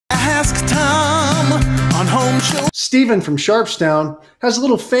Ask Tom on Home Show. Stephen from Sharpstown has a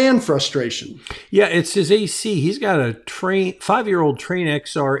little fan frustration. Yeah, it's his AC. He's got a 5-year-old Train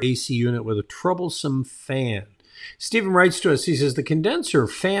XR AC unit with a troublesome fan. Stephen writes to us, he says, the condenser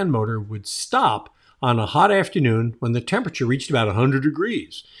fan motor would stop on a hot afternoon when the temperature reached about 100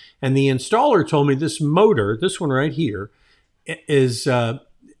 degrees. And the installer told me this motor, this one right here, has a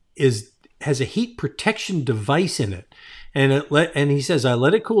heat protection device in it. And he says, I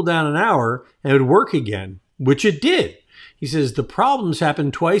let it cool down an hour and it would work again, which it did. He says, the problems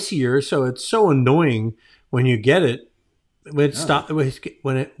happen twice a year, so it's so annoying when you get it. When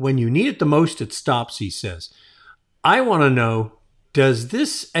you need it the most, it stops, he says. I want to know, does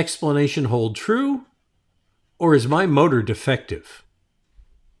this explanation hold true, or is my motor defective?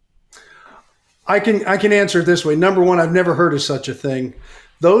 I can answer it this way. Number one, I've never heard of such a thing.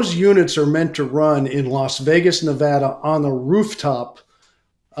 Those units are meant to run in Las Vegas, Nevada on the rooftop,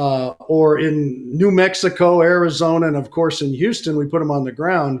 or in New Mexico, Arizona, and of course in Houston, we put them on the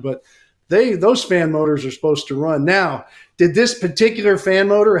ground. But those fan motors are supposed to run. Now, did this particular fan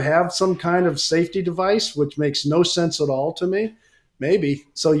motor have some kind of safety device, which makes no sense at all to me? Maybe.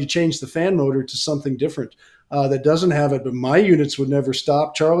 So you change the fan motor to something different that doesn't have it. But my units would never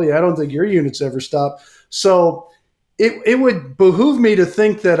stop. Charlie, I don't think your units ever stop. So it would behoove me to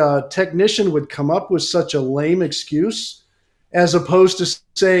think that a technician would come up with such a lame excuse as opposed to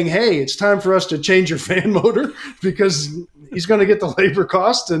saying, hey, it's time for us to change your fan motor, because he's going to get the labor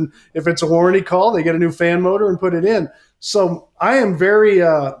cost. And if it's a warranty call, they get a new fan motor and put it in. So I am very,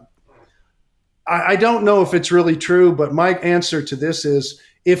 I don't know if it's really true, but my answer to this is,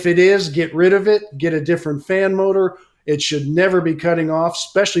 if it is, get rid of it, get a different fan motor. It should never be cutting off,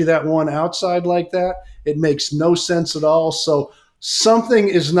 especially that one outside like that. It makes no sense at all. So something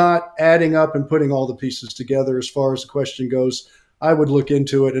is not adding up and putting all the pieces together as far as the question goes. I would look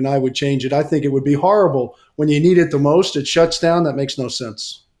into it and I would change it. I think it would be horrible. When you need it the most, it shuts down. That makes no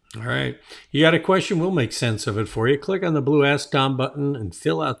sense. All right. You got a question? We'll make sense of it for you. Click on the blue Ask Tom button and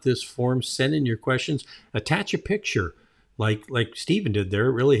fill out this form. Send in your questions. Attach a picture like Stephen did there.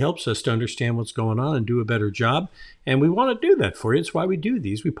 It really helps us to understand what's going on and do a better job. And we want to do that for you. It's why we do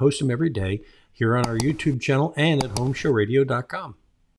these. We post them every day here on our YouTube channel and at HomeShowRadio.com.